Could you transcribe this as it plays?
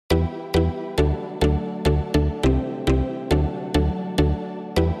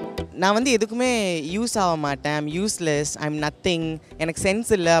நான் வந்து எதுக்குமே யூஸ் ஆக மாட்டேன், ஐம் யூஸ்லெஸ், ஐம் நத்திங், எனக்கு சென்ஸ்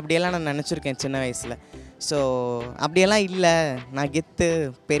இல்லை அப்படியெல்லாம் நான் நினச்சிருக்கேன் சின்ன வயசில். ஸோ அப்படியெல்லாம் இல்லை, நான் கெத்து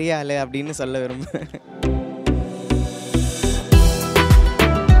பெரிய ஆள் அப்படின்னு சொல்ல விரும்புகிறேன்.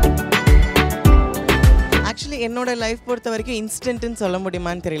 ஆக்சுவலி என்னோட லைஃப் பொறுத்த வரைக்கும் இன்ஸ்டன்ட்னு சொல்ல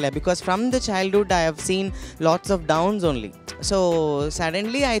முடியுமான்னு தெரியல. Because from the childhood I have seen lots of downs only. So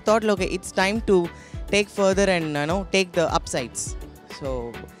suddenly I thought okay it's time to take further and take the அப்சைட்ஸ். So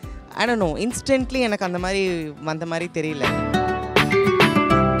I don't know, instantly எனக்கு அந்த மாதிரி வந்த மாதிரி தெரியல.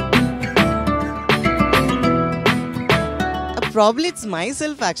 Probably it's my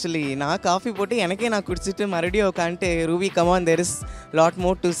self actually. நான் coffee போட்டு எனக்கே நான் குடிச்சிட்டு மறுபடியும் உட்காந்துட்டு Ruby come on, there is lot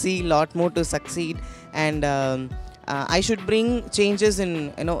more to see, lot more to succeed, and I should bring changes in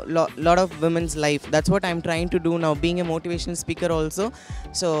lot of women's life. That's what I'm trying to do now, being a motivational speaker also.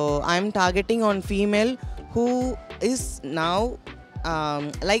 So I'm targeting on female who is now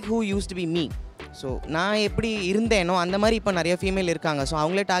like who used to be me. So நான் எப்படி இருந்தேனோ அந்த மாதிரி இப்போ நிறைய female இருக்காங்க. So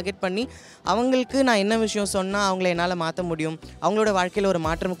அவங்கள target பண்ணி அவங்களுக்கு நான் என்ன விஷயம் சொன்னால் அவங்கள என்னால் மாற்ற முடியும், அவங்களோட வாழ்க்கையில் ஒரு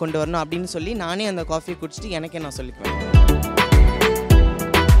மாற்றம் கொண்டு வரணும் அப்படின்னு சொல்லி நானே அந்த காஃபி குடிச்சிட்டு எனக்கே நான் சொல்லிக்குவேன்.